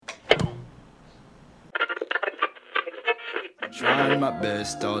trying my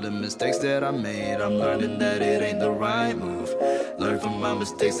best. All the mistakes that I made, I'm learning that it ain't the right move. Learn from my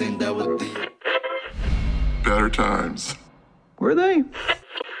mistakes, ain't that what the better times. Were they?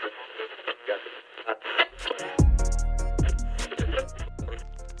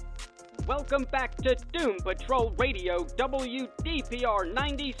 Welcome back to Doom Patrol Radio, WDPR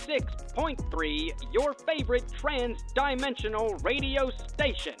 96.3, your favorite trans-dimensional radio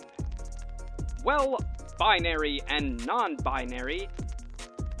station. Well, binary and non-binary,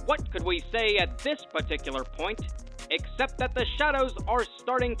 what could we say at this particular point, except that the shadows are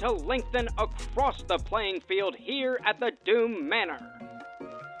starting to lengthen across the playing field here at the Doom Manor.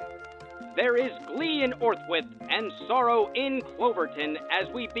 There is glee in Orthwith and sorrow in Cloverton as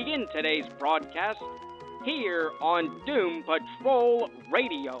we begin today's broadcast here on Doom Patrol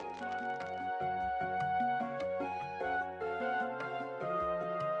Radio.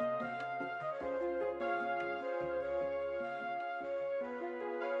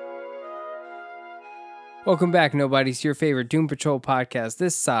 Welcome back, nobodies, to your favorite Doom Patrol podcast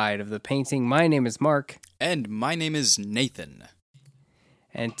this side of the painting. My name is Mark. And my name is Nathan.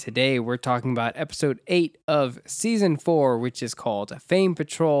 And today we're talking about episode 8 of season 4, which is called Fame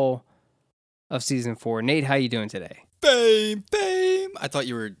Patrol of season 4. Nate, how you doing today? Fame. I thought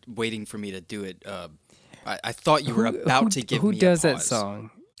you were waiting for me to do it. I thought you were about to give me a pause. Who does that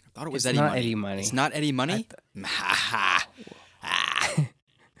song? I thought it was It's Eddie not Money. Eddie Money. It's not Eddie Money?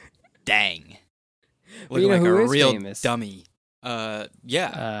 Dang. Looking like a real famous? dummy.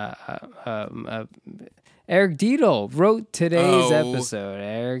 Yeah. Eric Diedel wrote today's episode.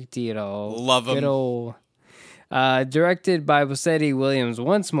 Eric Diedel. Love him. Good old. Directed by Bosetti Williams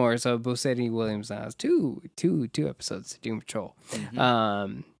once more. So Bosetti Williams now has two episodes of Doom Patrol.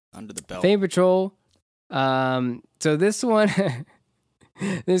 Mm-hmm. Under the belt. Fame Patrol. So this one,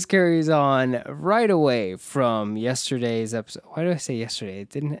 this carries on right away from yesterday's episode. Why do I say yesterday?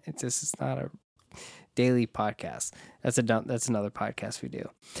 This is not a daily podcast. That's another podcast we do.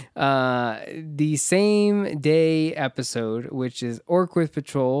 The same day episode, which is Orthwith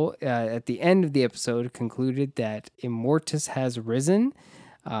Patrol, at the end of the episode concluded that Immortus has risen,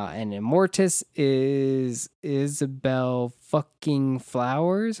 and Immortus is Isabel fucking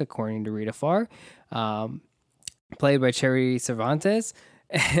Flowers, according to Rita Farr, played by Cherry Cervantes.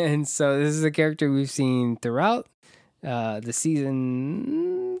 And so this is a character we've seen throughout the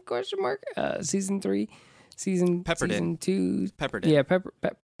season, season 3, season Pepperton. 2. Pepperton. Yeah,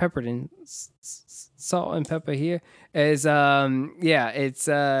 Pepperton. Salt and pepper here is it's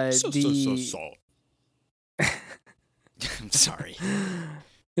Salt. I'm sorry.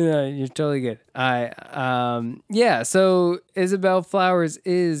 Yeah, you're totally good. So Isabel Flowers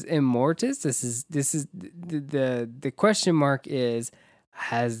is Immortus. This is the question mark is,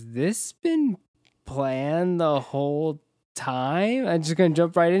 has this been planned the whole time? I'm just gonna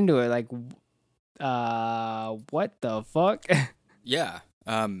jump right into it. Like, what the fuck? Yeah.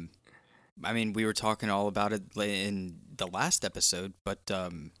 I mean, we were talking all about it in the last episode, but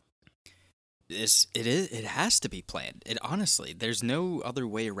it has to be planned. It honestly, there's no other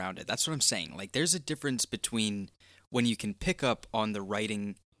way around it. That's what I'm saying. Like, there's a difference between when you can pick up on the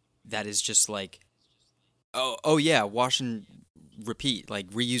writing that is just like, oh yeah, wash and repeat, like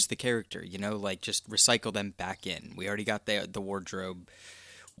reuse the character, like just recycle them back in. We already got the wardrobe.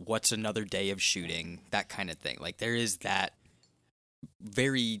 What's another day of shooting? That kind of thing. Like, there is that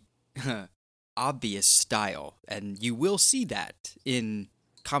very obvious style, and you will see that in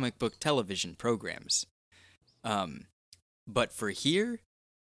comic book television programs. But for here,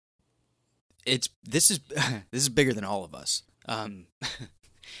 this is bigger than all of us.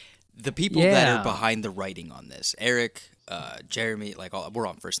 The people that are behind the writing on this, Eric, Jeremy, like we're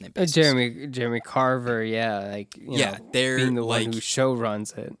on first name basis. Jeremy Carver, they're being the one who show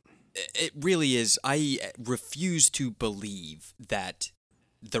runs it. It really is. I refuse to believe that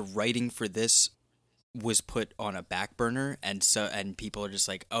the writing for this was put on a back burner, and people are just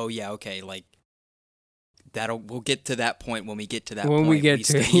like, oh yeah, okay, like we'll get to that point when we get to that point.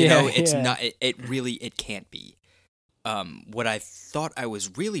 It's not. It can't be. What I thought I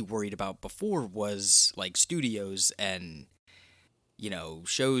was really worried about before was like studios and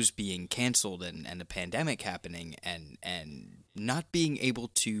shows being canceled and a pandemic happening and not being able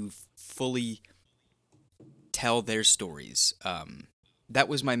to fully tell their stories. That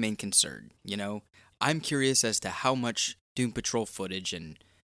was my main concern. I'm curious as to how much Doom Patrol footage and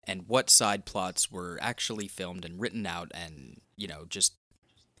what side plots were actually filmed and written out and just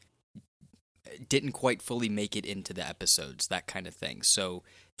didn't quite fully make it into the episodes, that kind of thing. So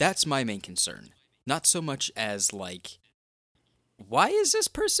that's my main concern. Not so much as like why is this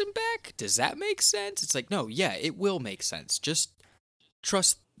person back? Does that make sense? It's like, no, yeah, it will make sense. Just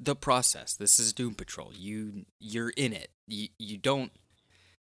trust the process. This is Doom Patrol. You're in it. You don't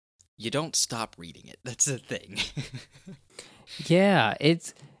stop reading it. That's the thing. Yeah,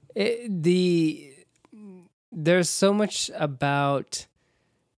 there's so much about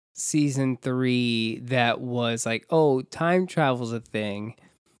season 3 that was like, oh, time travel's a thing.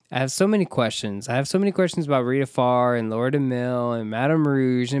 I have so many questions. I have so many questions about Rita Farr and Laura DeMille and Madame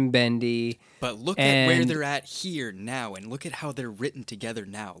Rouge and Bendy. But look at where they're at here now, and look at how they're written together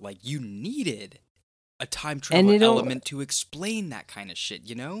now. Like, you needed a time travel element to explain that kind of shit,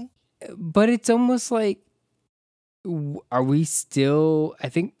 you know? But it's almost like, are we still? I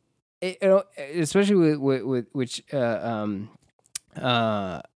think, especially with which.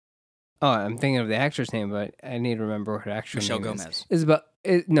 I'm thinking of the actress name, but I need to remember what her actual Michelle name Gomez. is.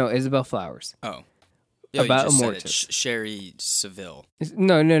 Isabel Flowers. Oh. About you just Immortus. said it. Sherry Seville.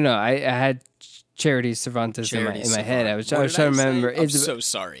 No. I had Charity Cervantes in my head. I was trying to remember. I'm so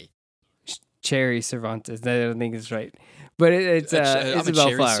sorry. Cherry Cervantes. I don't think it's right. But it's I'm Isabel a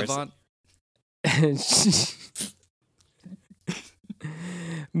cherry Flowers. savant.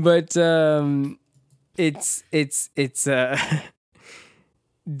 But it's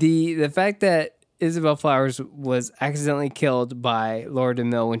the fact that Isabel Flowers was accidentally killed by Laura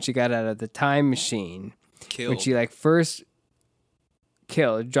DeMille when she got out of the time machine. Killed. When she first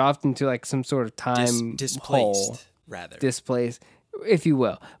killed, dropped into some sort of time hole. Displaced, if you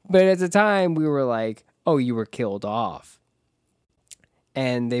will. But at the time we were like, oh, you were killed off.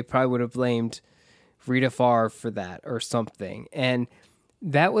 And they probably would have blamed Rita Farr for that or something. And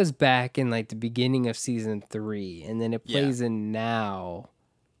that was back in the beginning of season 3, and then it plays in now.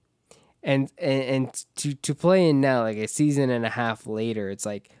 And to play in now, a season and a half later, it's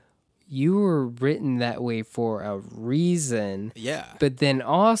like you were written that way for a reason. Yeah. But then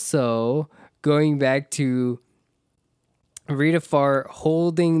also going back to Rita Farr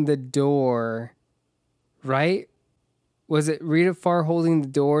holding the door, right? Was it Rita Farr holding the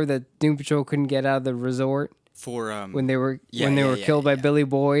door that Doom Patrol couldn't get out of the resort? For when they were killed by Billy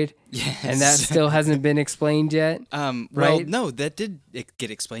Boyd, and that still hasn't been explained yet. Well, right? No, that did get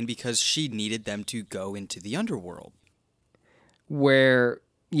explained because she needed them to go into the underworld. Where,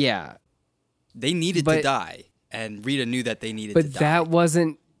 they needed to die, and Rita knew that they needed to die. But that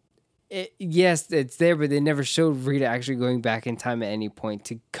wasn't. Yes, it's there, but they never showed Rita actually going back in time at any point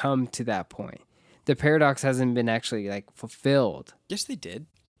to come to that point. The paradox hasn't been actually fulfilled. Yes, they did.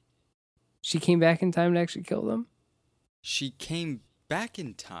 She came back in time to actually kill them? She came back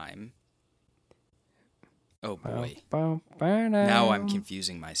in time. Oh, boy. Now I'm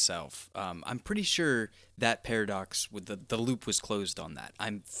confusing myself. I'm pretty sure that paradox, with the loop was closed on that.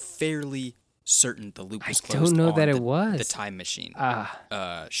 I'm fairly certain the loop was closed on I don't know that it was. The time machine.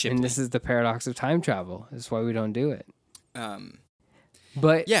 And this is the paradox of time travel. That's why we don't do it.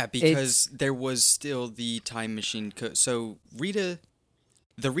 But yeah, because there was still the time machine. So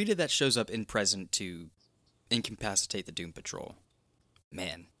the Rita that shows up in present to incapacitate the Doom Patrol.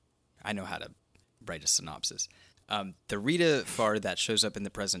 Man, I know how to write a synopsis. The Rita Farr that shows up in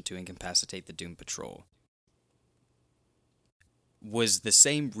the present to incapacitate the Doom Patrol was the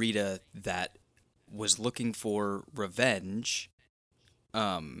same Rita that was looking for revenge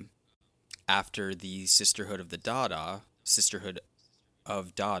after the Sisterhood of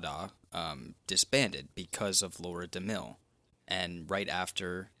Dada disbanded because of Laura DeMille. And right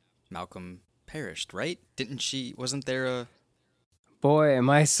after Malcolm perished, right? Wasn't there a... Boy, am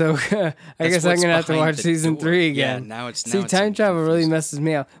I so... I guess I'm going to have to watch season 3 again. Yeah, now it's time travel really messes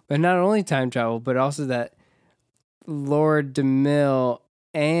me up. But not only time travel, but also that Laura DeMille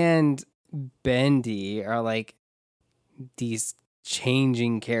and Bendy are these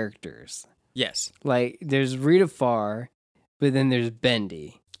changing characters. Yes. There's Rita Farr, but then there's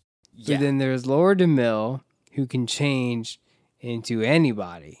Bendy. Yeah. But then there's Laura DeMille, who can change into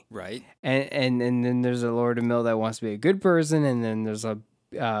anybody. Right. And then there's a Laura DeMille that wants to be a good person, and then there's a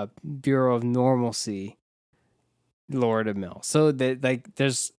Bureau of Normalcy Laura DeMille. So that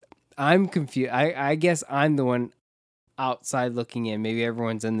I'm confused. I guess I'm the one outside looking in. Maybe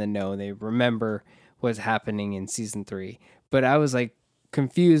everyone's in the know. They remember what's happening in season 3. But I was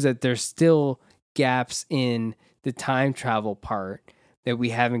confused that there's still gaps in the time travel part that we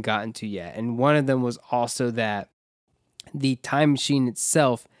haven't gotten to yet. And one of them was also that the time machine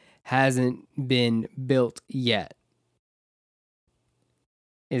itself hasn't been built yet.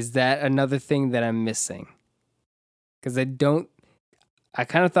 Is that another thing that I'm missing? Because I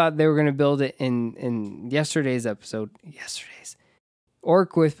kind of thought they were going to build it in yesterday's episode.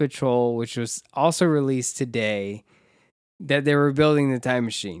 Orc with Patrol, which was also released today. that they were building the time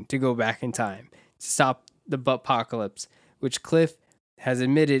machine to go back in time to stop the apocalypse, which Cliff has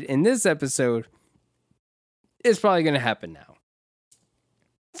admitted in this episode is probably going to happen now.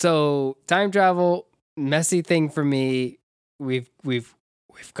 So time travel, messy thing for me. We've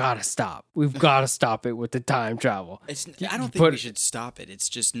got to stop. We've got to stop it with the time travel. I don't think we should stop it. It's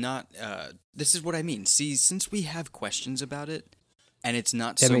just not. This is what I mean. See, since we have questions about it, and it's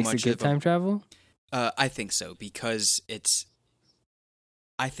not that so makes much it good of time travel. I think so because it's.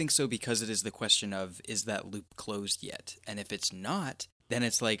 I think so because it is the question of, is that loop closed yet? And if it's not, then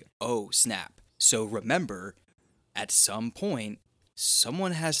it's like, oh snap. So remember, at some point,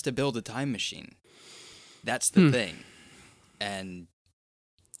 someone has to build a time machine. That's the thing, and.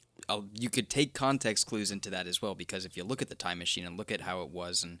 You could take context clues into that as well, because if you look at the time machine and look at how it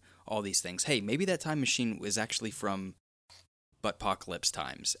was and all these things, hey, maybe that time machine was actually from Buttpocalypse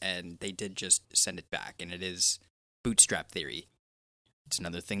times, and they did just send it back, and it is bootstrap theory. It's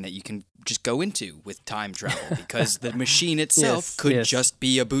another thing that you can just go into with time travel, because the machine itself could just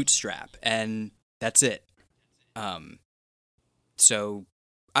be a bootstrap, and that's it. So,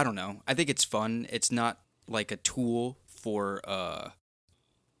 I don't know. I think it's fun. It's not like a tool for...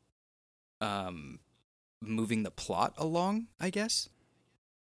 moving the plot along, I guess.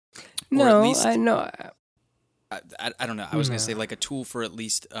 No, or at least, I know. I don't know. I was gonna say like a tool for at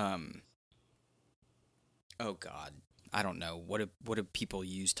least. Oh God, I don't know. What do people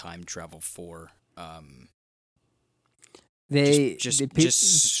use time travel for?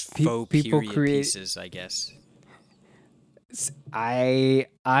 Just faux period pieces, I guess. I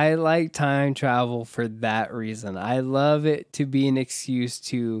like time travel for that reason. I love it to be an excuse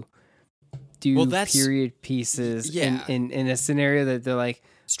to do period pieces in a scenario that they're like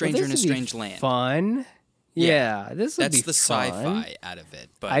Stranger in a Strange Land. Fun. Yeah, this would be the fun. sci-fi out of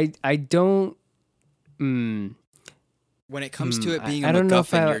it. But I don't. When it comes to it being a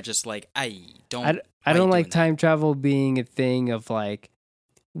MacGuffin, you're just like, I don't like time travel being a thing of like,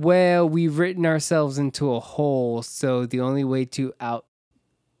 well, we've written ourselves into a hole, so the only way to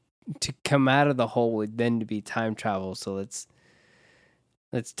come out of the hole would then to be time travel. So let's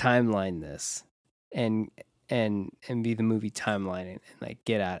timeline this and be the movie timeline and like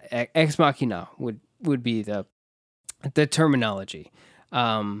get out. Ex Machina would be the terminology.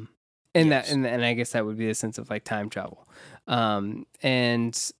 And I guess that would be the sense of like time travel. There's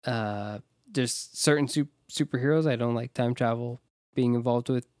certain superheroes I don't like time travel being involved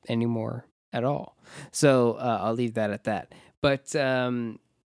with anymore at all. So I'll leave that at that. But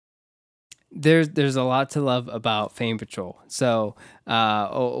there's a lot to love about Fame Patrol. So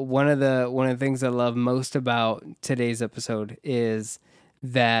one of the things I love most about today's episode is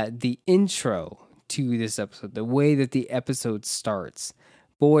that the intro to this episode, the way that the episode starts,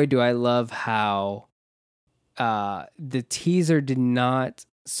 boy, do I love how the teaser did not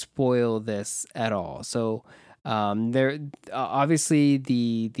spoil this at all. So there obviously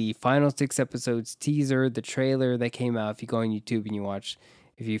the final 6 episodes teaser, the trailer that came out, if you go on YouTube and you watch,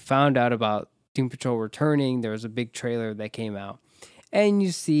 if you found out about Doom Patrol returning, there was a big trailer that came out. And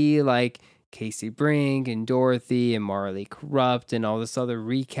you see like Casey Brink and Dorothy and Marley Corrupt and all this other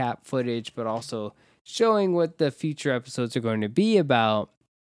recap footage, but also showing what the future episodes are going to be about.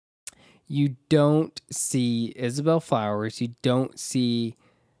 You don't see Isabel Flowers. You don't see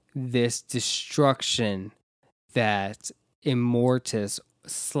this destruction that Immortus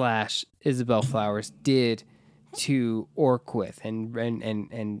 / Isabel Flowers did to Orquith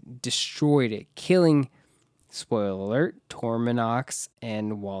and destroyed it, killing, spoiler alert, Torminox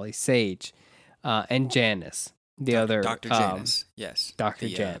and Wally Sage, and Janice, Dr. Janice, yes. Dr.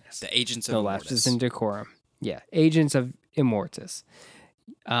 Janice. The agents of No Immortus. lapses in decorum. Yeah, agents of Immortus.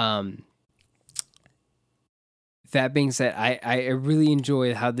 That being said, I really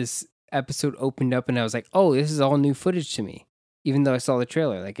enjoyed how this episode opened up, and I was like, oh, this is all new footage to me, even though I saw the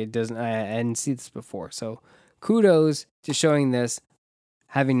trailer. Like, I hadn't seen this before. So kudos to showing this,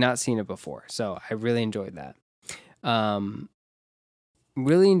 having not seen it before. So I really enjoyed that.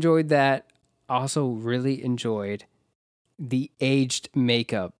 Really enjoyed that. Also really enjoyed the aged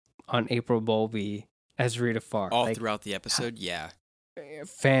makeup on April Bowlby as Rita Farr. All throughout the episode, yeah.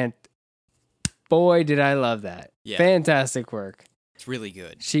 Boy, did I love that. Yeah. Fantastic work. It's really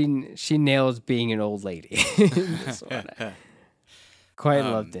good. She nails being an old lady. This one. Quite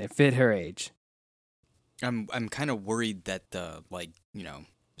loved it. Fit her age. I'm kind of worried that the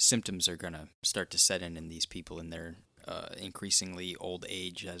symptoms are gonna start to set in these people in their increasingly old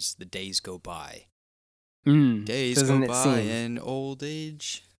age as the days go by. Days go by and old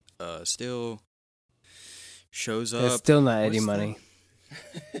age still shows up. It's still not Eddie Money.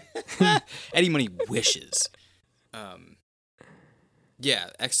 Eddie Money wishes.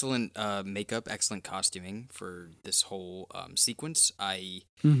 Yeah, excellent makeup, excellent costuming for this whole sequence. I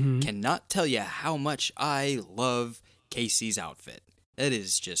cannot tell you how much I love Casey's outfit. It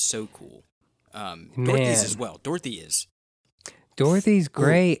is just so cool. Dorothy's as Man, well. Dorothy is. Dorothy's Ooh,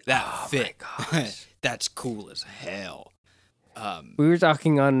 great. that Oh fit. my gosh. That's cool as hell. We were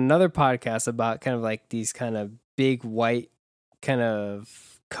talking on another podcast about kind of like these kind of big white kind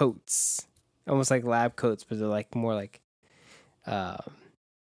of coats, almost like lab coats, but they're like more like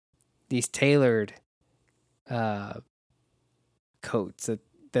these tailored coats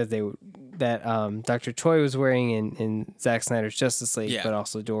that Dr. Choi was wearing in Zack Snyder's Justice League, Yeah. but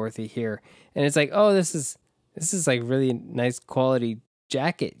also Dorothy here. And it's like, oh, this is like really nice quality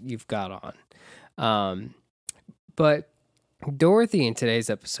jacket you've got on. But Dorothy in today's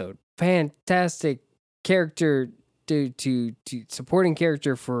episode, fantastic character to supporting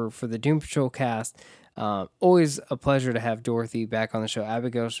character for the Doom Patrol cast. Always a pleasure to have Dorothy back on the show.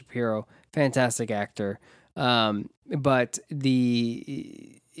 Abigail Shapiro, fantastic actor. But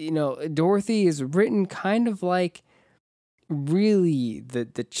Dorothy is written kind of like really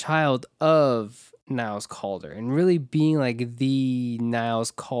the child of Niles Calder and really being like the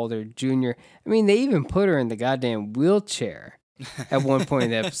Niles Calder Jr. I mean, they even put her in the goddamn wheelchair at one point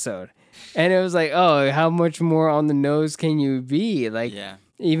in the episode. And it was like, oh, how much more on the nose can you be? Like, Yeah.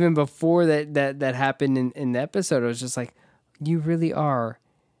 even before that happened in the episode, it was just like, you really are,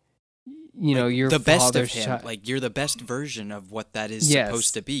 you're the best of father's him. child. Like, you're the best version of what that is Yes.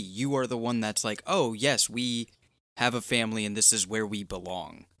 supposed to be. You are the one that's like, oh, yes, we have a family and this is where we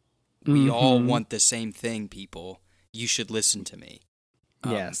belong. We all want the same thing, people. You should listen to me.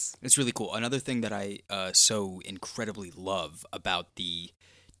 Yes. It's really cool. Another thing that I so incredibly love about the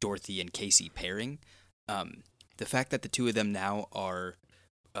Dorothy and Casey pairing, the fact that the two of them now are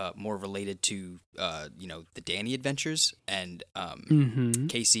more related to, the Danny adventures, and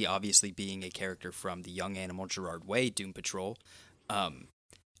Casey obviously being a character from the Young Animal Gerard Way Doom Patrol. And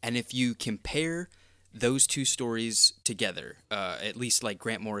if you compare those two stories together, at least like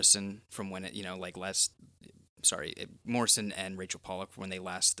Grant Morrison from when it, Morrison and Rachel Pollack when they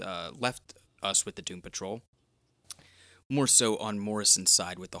last left us with the Doom Patrol. More so on Morrison's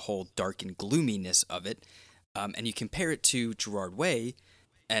side with the whole dark and gloominess of it. And you compare it to Gerard Way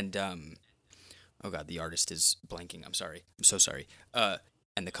and, oh god, the artist is blanking. I'm sorry. I'm so sorry.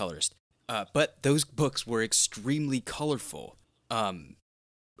 And the colorist. But those books were extremely colorful.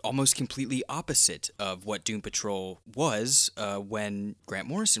 Almost completely opposite of what Doom Patrol was when Grant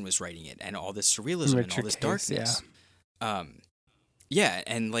Morrison was writing it, and all this surrealism and all this darkness. Yeah,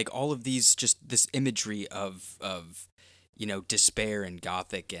 and like all of these, just this imagery of despair and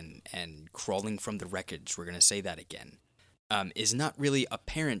gothic and crawling from the wreckage. We're gonna say that again. Is not really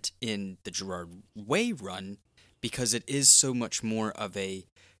apparent in the Gerard Way run because it is so much more of a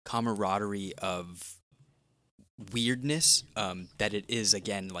camaraderie of weirdness that it is,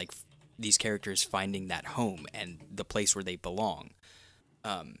 again, like these characters finding that home and the place where they belong.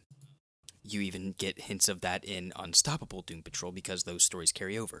 You even get hints of that in Unstoppable Doom Patrol because those stories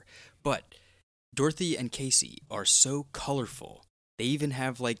carry over. But Dorothy and Casey are so colorful. They even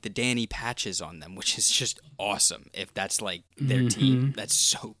have like the Danny patches on them, which is just awesome. If that's like their team, that's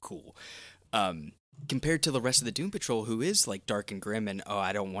so cool. Compared to the rest of the Doom Patrol, who is like dark and grim and, oh,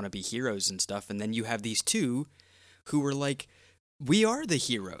 I don't want to be heroes and stuff. And then you have these two who are like, we are the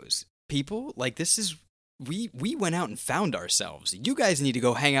heroes, people. Like, this is, we went out and found ourselves. You guys need to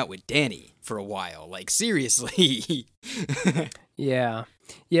go hang out with Danny for a while. Like, seriously. Yeah.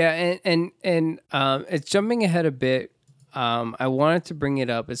 Yeah. And it's jumping ahead a bit. I wanted to bring it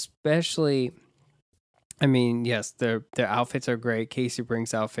up, especially, I mean, yes, their outfits are great. Casey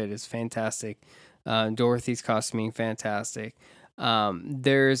Brink's outfit is fantastic. Dorothy's costuming, fantastic.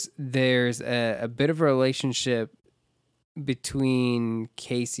 There's a bit of a relationship between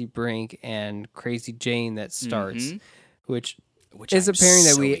Casey Brink and Crazy Jane that starts, which is I'm apparent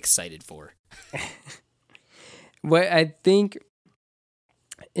that so we excited for. What I think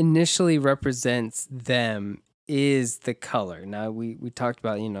initially represents them is the color. Now we talked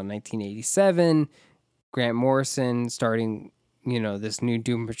about 1987, Grant Morrison starting this new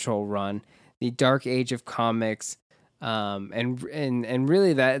Doom Patrol run, the dark age of comics, and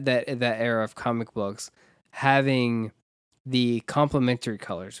really that era of comic books having the complementary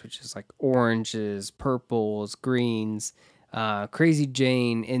colors, which is like oranges, purples, greens. Crazy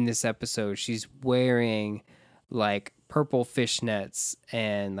Jane in this episode, she's wearing like purple fishnets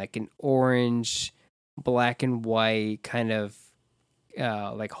and like an orange, black and white kind of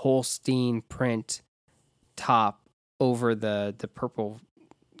like Holstein print top over the purple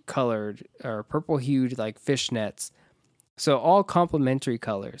colored or purple hued like fishnets. So all complementary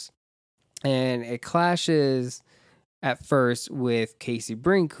colors. And it clashes at first with Casey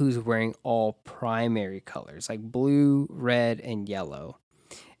Brink, who's wearing all primary colors, like blue, red, and yellow.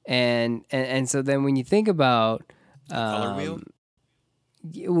 And so then when you think about Color wheel?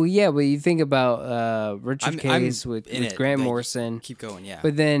 well, yeah, but you think about Richard Case with Grant like, Morrison. Keep going, yeah.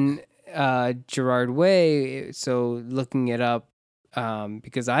 But then Gerard Way, so looking it up,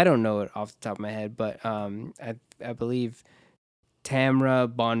 because I don't know it off the top of my head, but I believe Tamra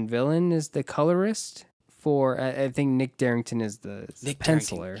Bonvillain is the colorist for, I think Nick Darrington is the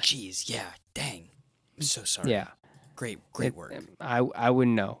penciler. Jeez, yeah, dang. I'm so sorry. Yeah. Great work. I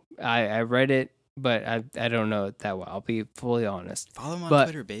wouldn't know. I read it, but I don't know it that well. I'll be fully honest. Follow them on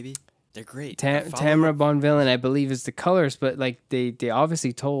Twitter, baby. They're great. Tamra Bonvillain, I believe, is the colorist, but like they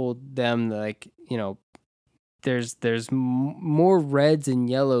obviously told them that, like, you know, there's more reds and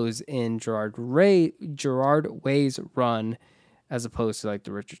yellows in Gerard Way's run as opposed to like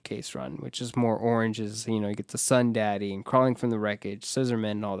the Richard Case run, which is more oranges. You know, you get the Sun Daddy and Crawling from the Wreckage,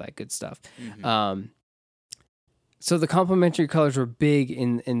 Scissorman, and all that good stuff. Mm-hmm. So the complementary colors were big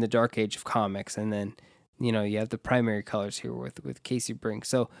in the dark age of comics, and then, you know, you have the primary colors here with Casey Brink.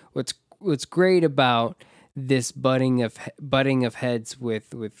 So what's great about this butting of heads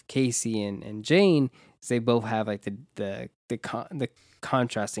with Casey and Jane is they both have like the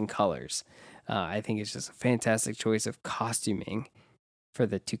contrasting colors. I think it's just a fantastic choice of costuming for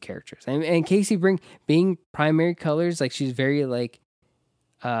the two characters. And Casey Brink being primary colors, like she's very like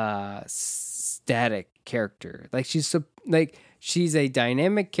static character. Like she's a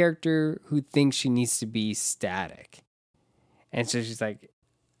dynamic character who thinks she needs to be static. And so she's like,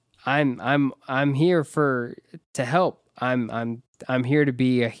 I'm here to help. I'm here to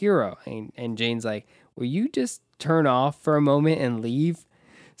be a hero. And Jane's like, will you just turn off for a moment and leave?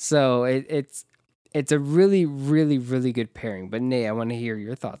 So it's a really, really, really good pairing. But Nate, I want to hear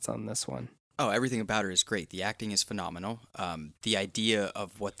your thoughts on this one. Oh, everything about her is great. The acting is phenomenal. The idea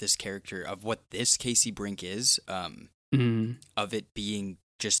of what this Casey Brink is, of it being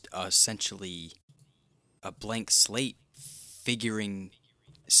just essentially a blank slate, figuring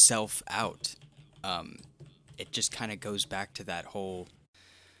self out. It just kind of goes back to that whole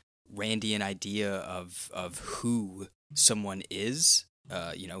Randian idea of who someone is.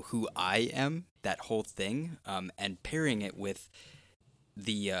 Who I am, that whole thing, and pairing it with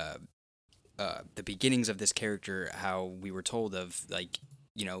the beginnings of this character, how we were told of, like,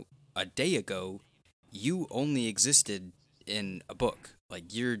 you know, a day ago, you only existed in a book.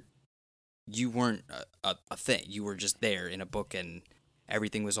 Like, you weren't a thing. You were just there in a book, and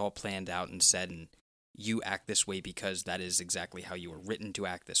everything was all planned out and said, and you act this way because that is exactly how you were written to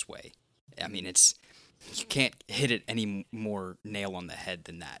act this way. I mean, you can't hit it any more nail on the head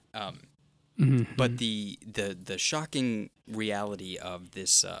than that. But the shocking reality of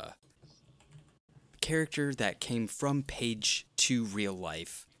this character that came from page to real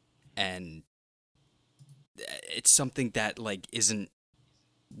life, and it's something that like isn't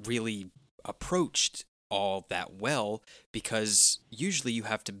really approached all that well, because usually you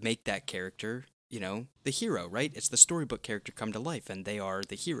have to make that character, you know, the hero, right? It's the storybook character come to life, and they are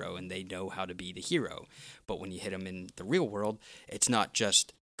the hero, and they know how to be the hero. But when you hit them in the real world, it's not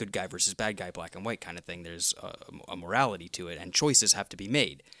just good guy versus bad guy, black and white kind of thing. There's a morality to it, and choices have to be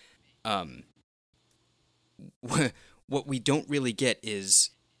made. What we don't really get is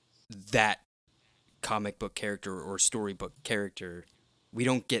that comic book character or storybook character. We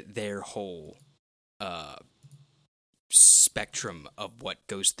don't get their whole spectrum of what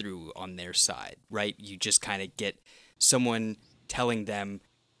goes through on their side, right? You just kind of get someone telling them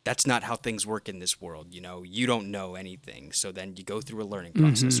that's not how things work in this world, you know, you don't know anything, so then you go through a learning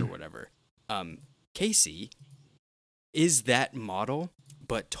process or whatever. Casey is that model,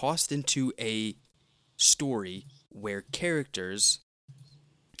 but tossed into a story where characters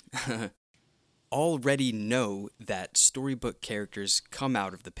already know that storybook characters come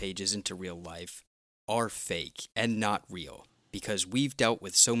out of the pages into real life are fake and not real, because we've dealt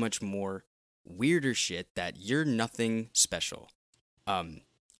with so much more weirder shit that you're nothing special.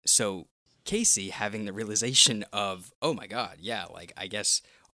 So Casey having the realization of, oh my god, yeah, like I guess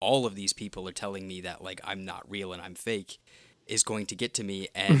all of these people are telling me that like I'm not real and I'm fake, is going to get to me,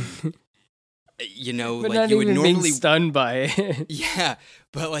 and you know, but like not you would even normally being stunned by it. Yeah,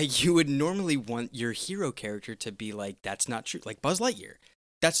 but like you would normally want your hero character to be like, that's not true. Like Buzz Lightyear,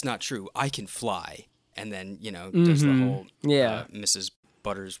 that's not true. I can fly, and then you know does the whole Mrs.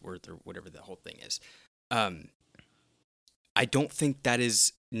 Buttersworth or whatever the whole thing is. I don't think that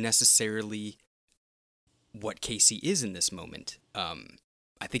is necessarily what Casey is in this moment.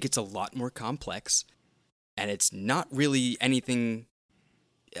 I think it's a lot more complex, and it's not really anything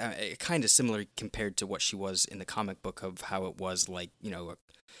kind of similar compared to what she was in the comic book of how it was like,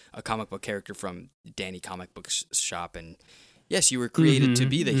 a comic book character from Danny Comic Book Shop. And yes, you were created to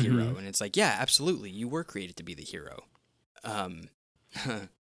be the hero. And it's like, yeah, absolutely. You were created to be the hero.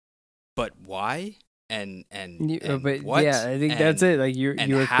 But why? And but what? yeah, I think that's it. Like you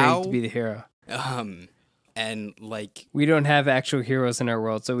were created to be the hero. And like we don't have actual heroes in our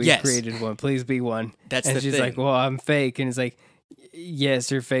world, so we Yes. created one. Please be one. That's and the she's thing. like, well, I'm fake, and it's like,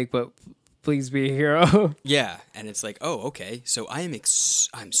 yes, you're fake, but please be a hero. Yeah, and it's like, oh, okay. So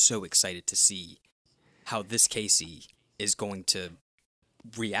I'm so excited to see how this Casey is going to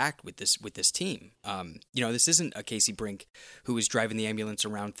react with this team. This isn't a Casey Brink who is driving the ambulance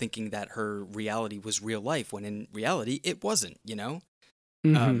around thinking that her reality was real life when in reality it wasn't.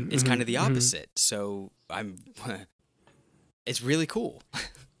 It's kind of the opposite. So it's really cool.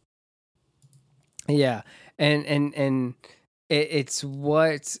 Yeah, and it's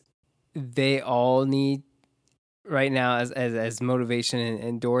what they all need right now as motivation,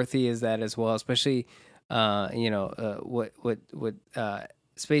 and Dorothy is that as well, especially what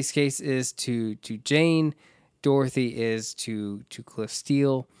Space Case is to Jane, Dorothy is to Cliff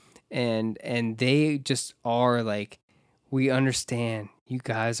Steele, and they just are like, we understand you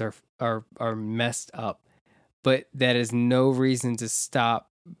guys are messed up, but that is no reason to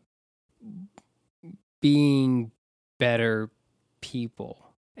stop being better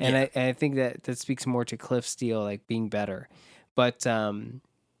people. And Yeah. I think that speaks more to Cliff Steele, like being better. But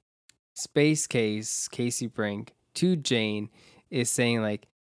Space Case, Casey Brink to Jane is saying like,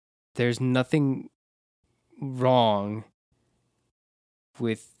 there's nothing wrong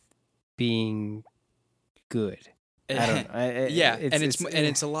with being good. I don't know. Yeah,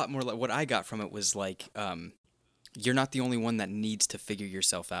 it's a lot more like what I got from it was like, you're not the only one that needs to figure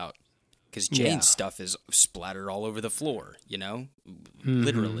yourself out, because Jane's stuff is splattered all over the floor,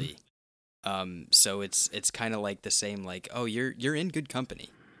 literally. So it's kind of like the same, like, oh, you're in good company.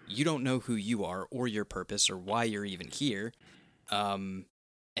 You don't know who you are or your purpose or why you're even here, and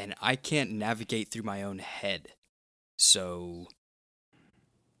I can't navigate through my own head. So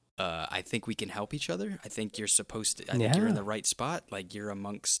I think we can help each other. I think you're supposed to. I think you're in the right spot. Like, you're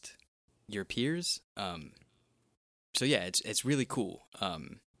amongst your peers. So yeah, it's really cool.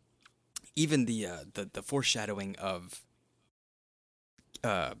 Even the foreshadowing of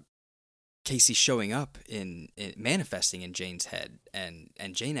Casey showing up in manifesting in Jane's head, and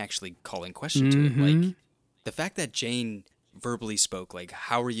Jane actually calling question to it. Like, the fact that Jane verbally spoke, like,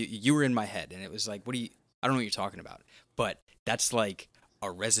 how are you? You were in my head, and it was like, what do you? I don't know what you're talking about. But that's like a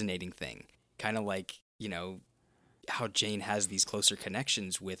resonating thing, kind of like, how Jane has these closer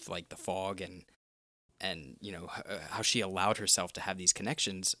connections with like the fog, and how she allowed herself to have these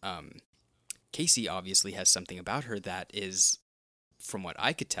connections. Casey obviously has something about her that is, from what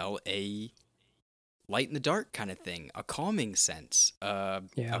I could tell, a light in the dark kind of thing, a calming sense, a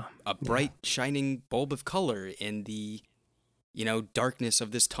bright shining bulb of color in the darkness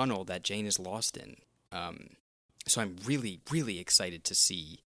of this tunnel that Jane is lost in. So I'm really, really excited to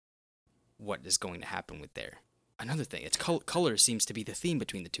see what is going to happen with there. Another thing, it's color seems to be the theme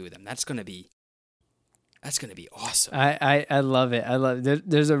between the two of them. That's going to be awesome. I love it. I love it.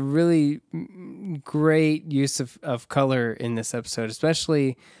 There's a really great use of color in this episode,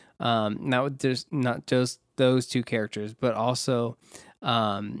 especially not just those two characters, but also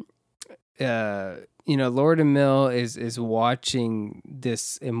Lord and Mill is watching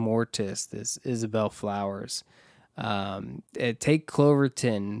this Immortus, this Isabel Flowers, take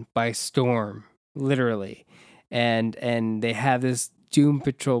Cloverton by storm, literally, and they have this Doom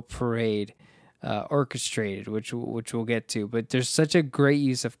Patrol parade orchestrated, which we'll get to. But there's such a great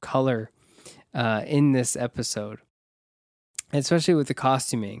use of color in this episode, especially with the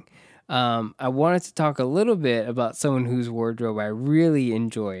costuming. I wanted to talk a little bit about someone whose wardrobe I really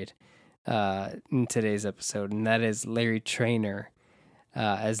enjoyed in today's episode, and that is Larry Traynor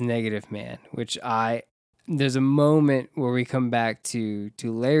as Negative Man, which there's a moment where we come back to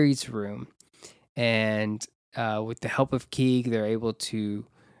Larry's room, and with the help of Keeg, they're able to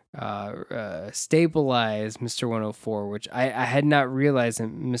stabilize Mr. 104, which I had not realized that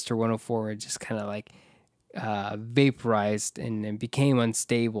Mr. 104 had just kind of like vaporized and became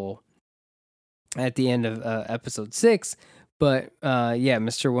unstable at the end of episode 6. But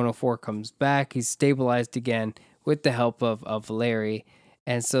Mr. 104 comes back. He's stabilized again with the help of Larry.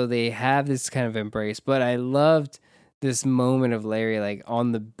 And so they have this kind of embrace. But I loved this moment of Larry like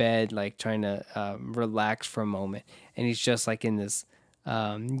on the bed, like trying to relax for a moment. And he's just like in this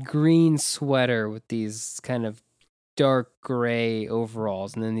green sweater with these kind of dark gray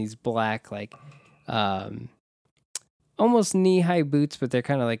overalls, and then these black like almost knee-high boots, but they're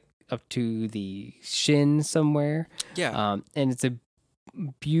kind of like up to the shin somewhere. Yeah. And it's a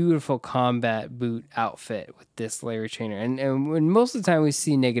beautiful combat boot outfit with this Larry trainer. And when most of the time we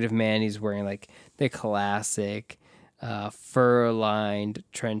see Negative Man, he's wearing like the classic fur-lined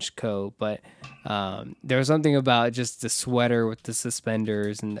trench coat, but there was something about just the sweater with the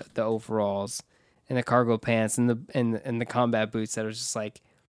suspenders and the overalls and the cargo pants and the combat boots that was just like,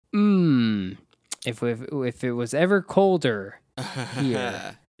 if it was ever colder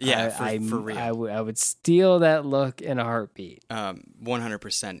here, yeah, for real. I would steal that look in a heartbeat.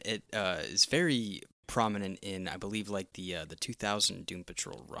 100%. It is very prominent in, I believe, like the 2000 Doom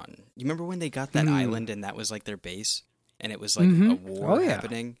Patrol run. You remember when they got that island and that was like their base, and it was like a war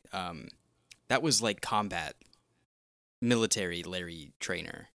happening? That was like combat, military Larry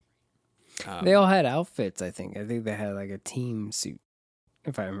Trainer. They all had outfits, I think. I think they had like a team suit,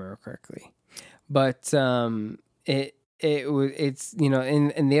 if I remember correctly. But it's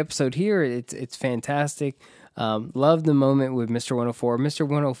in the episode here, it's fantastic. Love the moment with Mr. 104. Mr.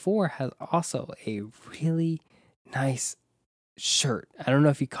 104 has also a really nice shirt. I don't know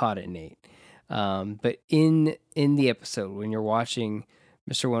if you caught it, Nate. But in the episode when you're watching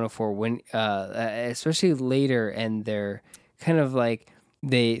Mr. 104, when especially later, and they're kind of like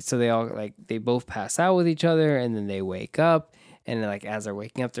they both pass out with each other, and then they wake up, and like as they're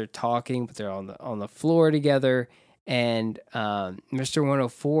waking up, they're talking, but they're on the floor together, and Mr.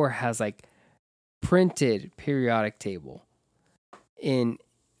 104 has like printed periodic table in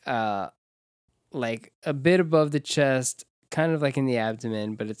like a bit above the chest, kind of like in the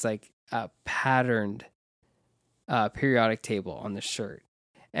abdomen, but it's like a patterned periodic table on the shirt.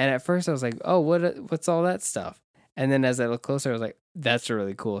 And at first I was like, oh, what's all that stuff? And then as I look closer, I was like, that's a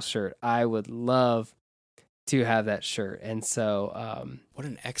really cool shirt. I would love to have that shirt. And so what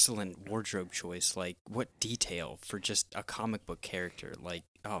an excellent wardrobe choice. Like, what detail for just a comic book character. Like,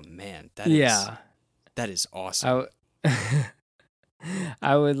 oh man, that is awesome.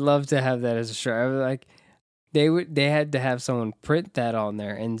 I would love to have that as a shirt. I was like, they had to have someone print that on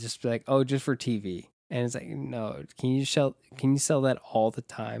there and just be like, oh, just for TV. And it's like, no, can you sell that all the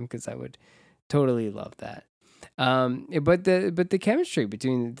time? Because I would totally love that. But the chemistry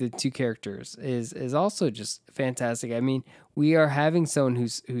between the two characters is also just fantastic. I mean, we are having someone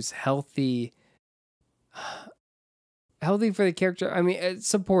who's healthy for the character. I mean,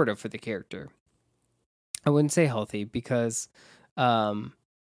 supportive for the character. I wouldn't say healthy because I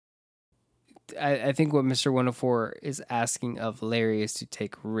think what Mr. 104 is asking of Larry is to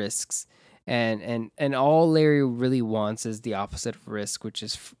take risks. And all Larry really wants is the opposite of risk, which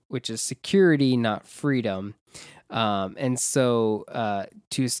is security, not freedom. And so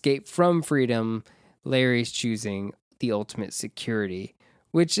to escape from freedom, Larry's choosing the ultimate security,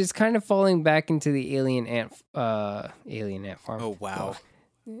 which is kind of falling back into the alien ant farm. Oh wow.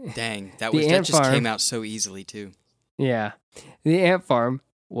 Well, dang, that just farm came out so easily too. Yeah. The ant farm,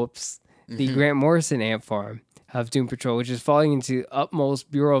 whoops. The Grant Morrison ant farm of Doom Patrol, which is falling into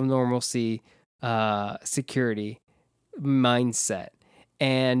utmost Bureau of Normalcy security mindset.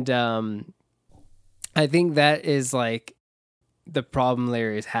 And I think that is like the problem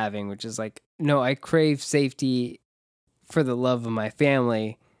Larry is having, which is like, no, I crave safety for the love of my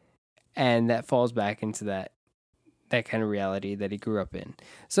family, and that falls back into that kind of reality that he grew up in.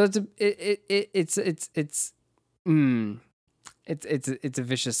 So it's a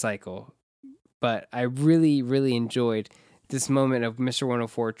vicious cycle. But I really, really enjoyed this moment of Mr.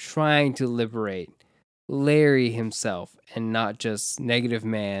 104 trying to liberate Larry himself, and not just Negative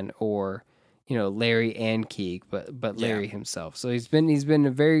Man or, Larry and Keeg, but Larry himself. So he's been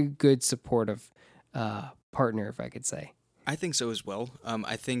a very good supportive partner, if I could say. I think so as well.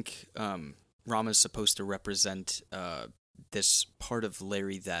 I think Rama's supposed to represent this part of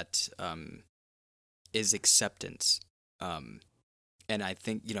Larry that is acceptance. And I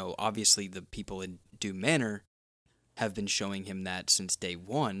think, obviously the people in Doom Manor have been showing him that since day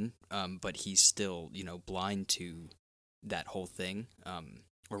one, but he's still, blind to that whole thing,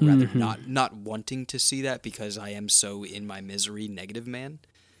 or rather not wanting to see that because I am so in my misery, Negative Man.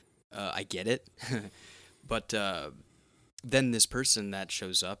 I get it. But then this person that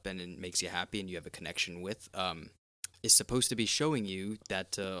shows up and it makes you happy and you have a connection with is supposed to be showing you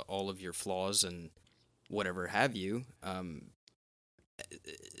that all of your flaws and whatever have you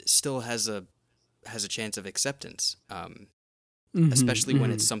still has a chance of acceptance, especially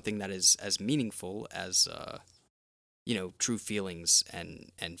when it's something that is as meaningful as true feelings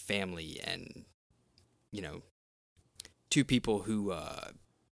and family, and two people who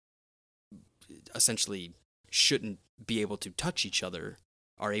essentially shouldn't be able to touch each other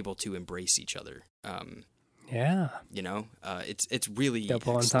are able to embrace each other. Yeah. It's really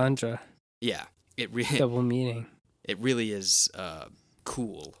Double excellent. entendre. Yeah, it really Double meaning. it really is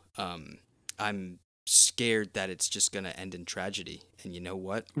cool. I'm scared that it's just gonna end in tragedy, and you know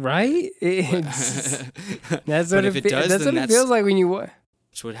what? Right? It's that's But what if it does, that's then what it feels like when you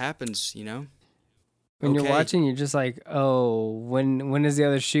that's what happens. when you're Okay. watching. You're just like, oh, when is the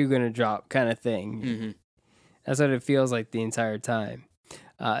other shoe gonna drop, kind of thing. Mm-hmm. That's what it feels like the entire time.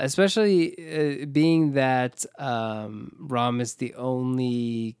 Especially being that Rom is the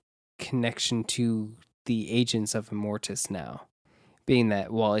only connection to the agents of Immortus now. Being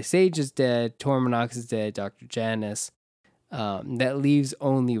that Wally Sage is dead, Torminox is dead, Dr. Janice, that leaves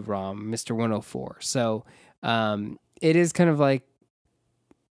only Rom, Mr. 104. So it is kind of like,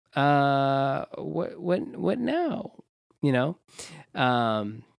 what now? You know?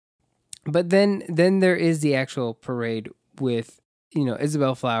 But then there is the actual parade with,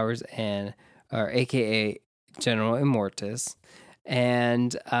 Isabel Flowers or AKA General Immortus,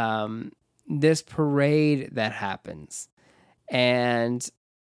 and this parade that happens, and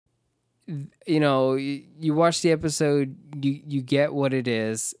you watch the episode, you get what it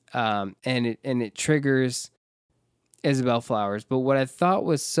is, and it triggers Isabel Flowers. But what I thought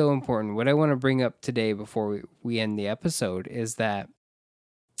was so important, what I want to bring up today before we end the episode, is that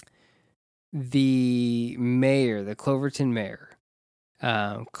the mayor, the Cloverton mayor,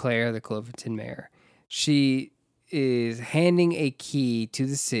 Claire, the Cloverton mayor, she is handing a key to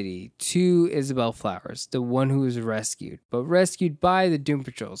the city to Isabel Flowers, the one who was rescued, but rescued by the Doom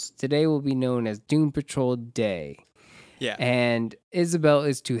Patrols. Today will be known as Doom Patrol Day. Yeah. And Isabel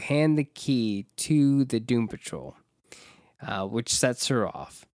is to hand the key to the Doom Patrol, which sets her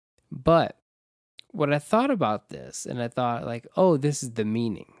off. But what I thought about this, and I thought like, oh, this is the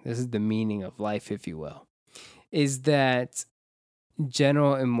meaning. This is the meaning of life, if you will, is that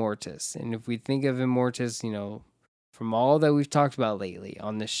General Immortus. And if we think of Immortus, from all that we've talked about lately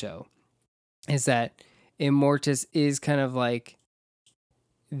on this show, is that Immortus is kind of like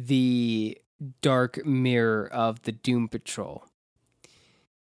the dark mirror of the Doom Patrol.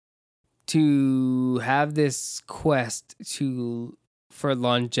 To have this quest for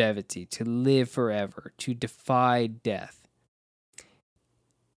longevity, to live forever, to defy death.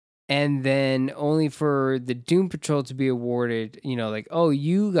 And then only for the Doom Patrol to be awarded, like, oh,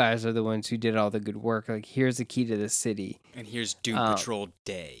 you guys are the ones who did all the good work. Like, here's the key to the city. And here's Doom Patrol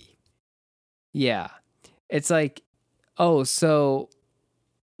Day. Yeah. It's like, oh, so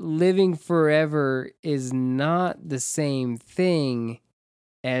living forever is not the same thing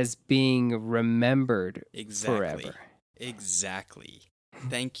as being remembered forever. Exactly.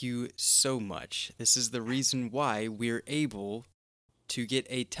 Thank you so much. This is the reason why we're able to get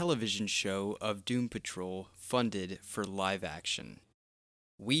a television show of Doom Patrol funded for live action.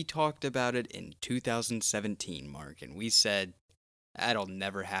 We talked about it in 2017, Mark, and we said, that'll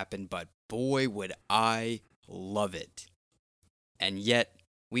never happen, but boy, would I love it. And yet,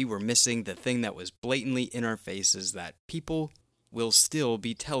 we were missing the thing that was blatantly in our faces, that people will still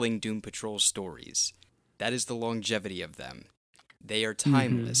be telling Doom Patrol stories. That is the longevity of them. They are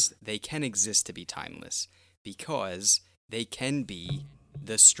timeless. Mm-hmm. They can exist to be timeless because they can be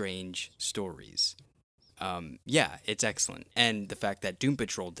the strange stories. Yeah, it's excellent. And the fact that Doom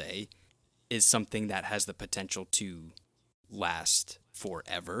Patrol Day is something that has the potential to last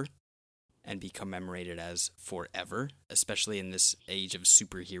forever and be commemorated as forever, especially in this age of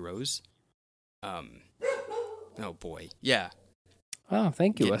superheroes. Oh boy, yeah. Oh,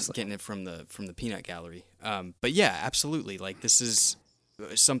 thank you, Wesley. Getting it from the peanut gallery. But yeah, absolutely. Like, this is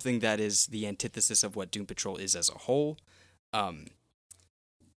something that is the antithesis of what Doom Patrol is as a whole.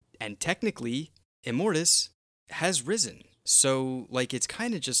 And technically, Immortus has risen. So, like, it's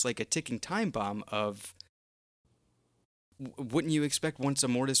kind of just like a ticking time bomb of, wouldn't you expect once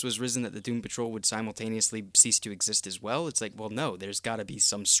Immortus was risen that the Doom Patrol would simultaneously cease to exist as well? It's like, well, no, there's got to be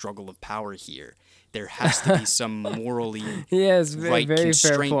some struggle of power here. There has to be some morally very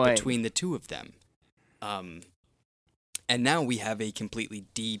constraint between the two of them. And now we have a completely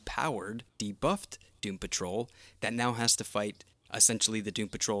depowered, debuffed Doom Patrol that now has to fight essentially the Doom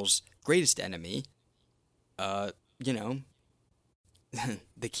Patrol's greatest enemy, the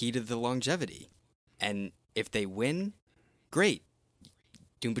key to the longevity. And if they win, great.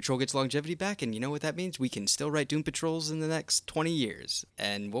 Doom Patrol gets longevity back, and you know what that means? We can still write Doom Patrols in the next 20 years,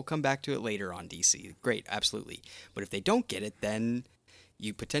 and we'll come back to it later on DC. Great, absolutely. But if they don't get it, then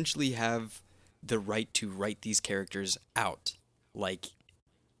you potentially have the right to write these characters out, like,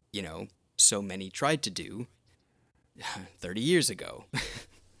 so many tried to do 30 years ago.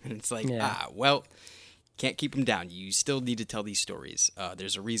 And it's like, can't keep them down. You still need to tell these stories.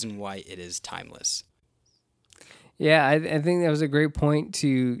 There's a reason why it is timeless. Yeah, I think that was a great point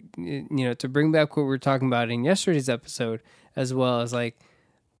to, to bring back what we were talking about in yesterday's episode, as well as like,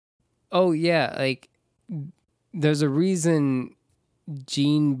 oh yeah, like there's a reason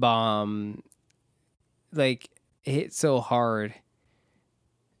Gene Bomb like hit so hard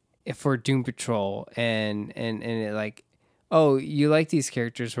for Doom Patrol, and it like, oh, you like these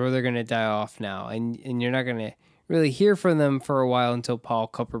characters, well, they're gonna die off now, and you're not gonna really hear from them for a while until Paul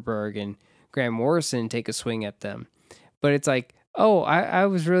Kupperberg and Grant Morrison take a swing at them. But it's like, oh, I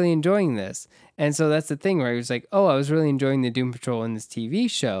was really enjoying this. And so that's the thing, right? It was like, oh, I was really enjoying the Doom Patrol in this TV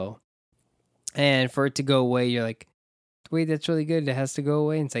show. And for it to go away, you're like, wait, that's really good. It has to go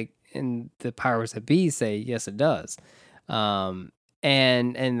away. And it's like, and the powers that be say, yes, it does. And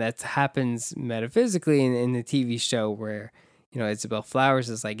that happens metaphysically in the TV show where, Isabel Flowers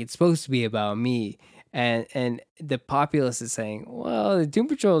is like, it's supposed to be about me. And the populace is saying, well, the Doom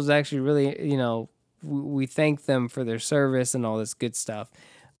Patrol is actually really, we thank them for their service and all this good stuff.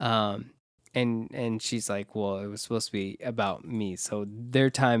 And she's like, well, it was supposed to be about me. So their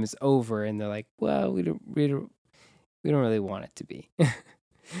time is over. And they're like, well, we don't really want it to be.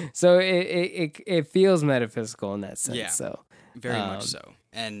 So it feels metaphysical in that sense. Yeah, so very much so.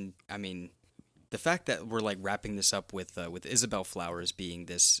 And I mean, the fact that we're like wrapping this up with Isabel Flowers being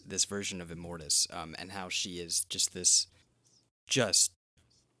this version of Immortus, and how she is just this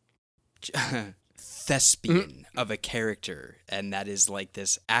thespian of a character, and that is like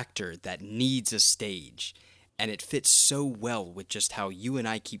this actor that needs a stage, and it fits so well with just how you and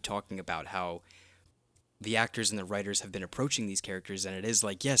I keep talking about how the actors and the writers have been approaching these characters, and it is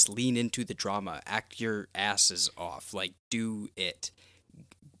like, yes, lean into the drama, act your asses off, like do it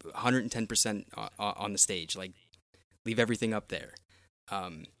 110% on the stage, like leave everything up there.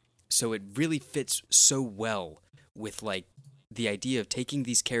 So it really fits so well with like the idea of taking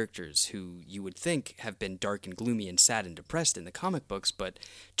these characters who you would think have been dark and gloomy and sad and depressed in the comic books, but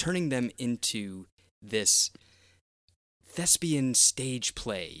turning them into this thespian stage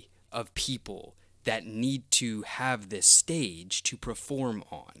play of people that need to have this stage to perform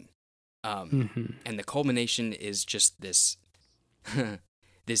on. And the culmination is just this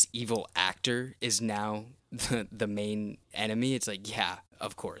this evil actor is now the main enemy. It's like, yeah,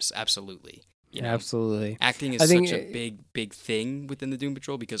 of course, absolutely. Absolutely. Acting is such a big thing within the Doom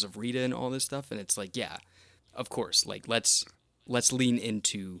Patrol because of Rita and all this stuff, and it's like, yeah, of course. Like, let's lean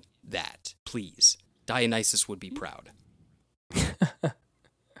into that, please. Dionysus would be proud.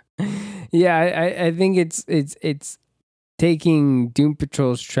 Yeah, I think it's taking Doom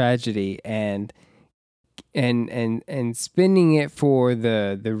Patrol's tragedy and spinning it for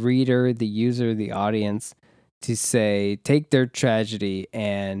the reader, the user, the audience to say, take their tragedy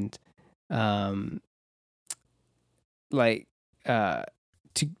and to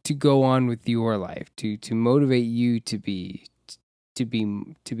go on with your life, to motivate you to be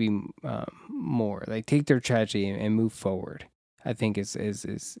more, like take their tragedy and move forward. I think is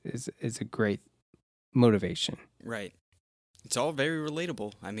a great motivation. Right. It's all very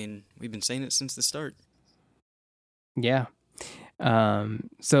relatable. I mean, we've been saying it since the start. Yeah.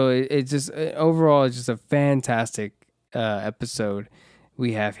 So it's just overall, it's just a fantastic episode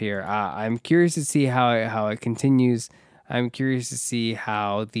we have here. I'm curious to see how it continues. I'm curious to see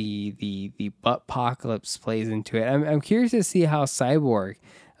how the apocalypse plays into it. I'm curious to see how Cyborg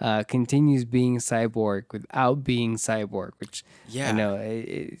continues being Cyborg without being Cyborg, which I know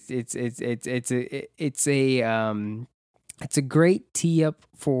it's a great tee up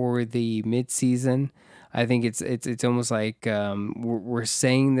for the mid-season. I think it's almost like we're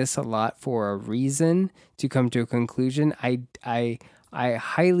saying this a lot for a reason to come to a conclusion. I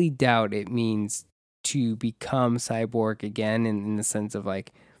highly doubt it means to become Cyborg again in the sense of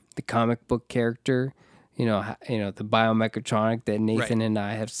like the comic book character, the biomechatronic that Nathan and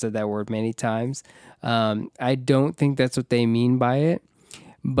I have said that word many times. I don't think that's what they mean by it,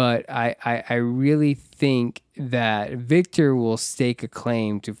 but I really think that Victor will stake a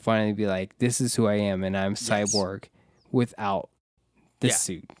claim to finally be like, this is who I am, and I'm Cyborg without the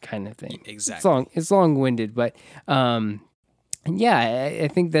suit kind of thing. Exactly. It's long-winded, but I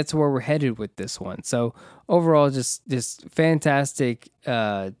think that's where we're headed with this one. So overall, just fantastic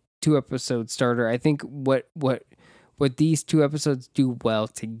 2-episode starter. I think what these 2 episodes do well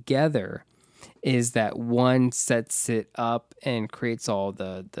together is that one sets it up and creates all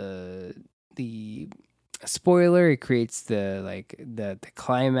the spoiler. It creates the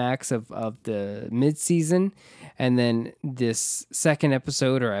climax of the mid-season, and then this second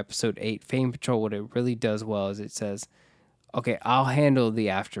episode, or episode 8, Fame Patrol, what it really does well is it says, okay, I'll handle the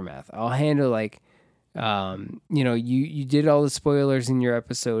aftermath. I'll handle like you did all the spoilers in your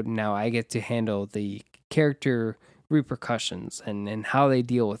episode. And now I get to handle the character repercussions and how they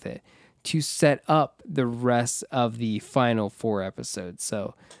deal with it to set up the rest of the final 4 episodes.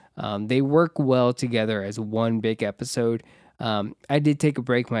 So they work well together as one big episode. I did take a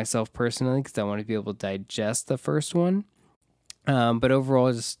break myself personally because I want to be able to digest the first one. But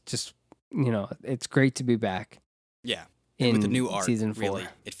overall, just it's great to be back. Yeah. And with the new art, season 4. really,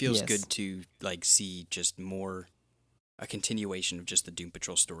 it feels Yes. good to like see just more a continuation of just the Doom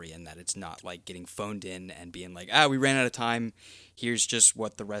Patrol story, and that it's not like getting phoned in and being like, we ran out of time. Here's just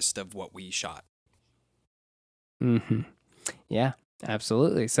what the rest of what we shot. Mm-hmm. Yeah,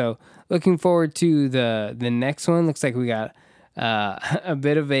 absolutely. So looking forward to the next one. Looks like we got a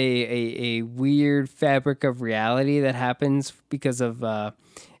bit of a weird fabric of reality that happens because of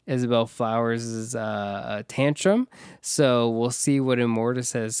Isabel Flowers' tantrum. So we'll see what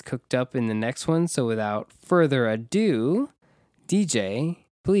Immortus has cooked up in the next one. So without further ado, DJ,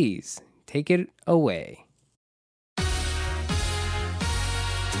 please take it away.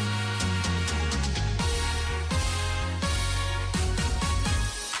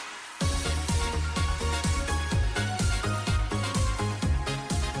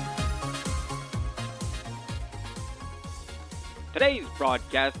 Today's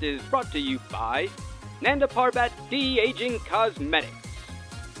broadcast is brought to you by Nanda Parbat De-Aging Cosmetics.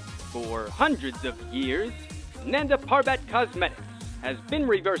 For hundreds of years, Nanda Parbat Cosmetics has been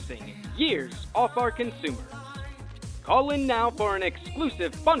reversing years off our consumers. Call in now for an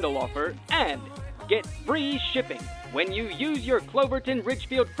exclusive bundle offer and get free shipping when you use your Cloverton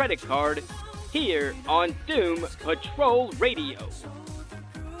Ridgefield credit card here on Doom Patrol Radio.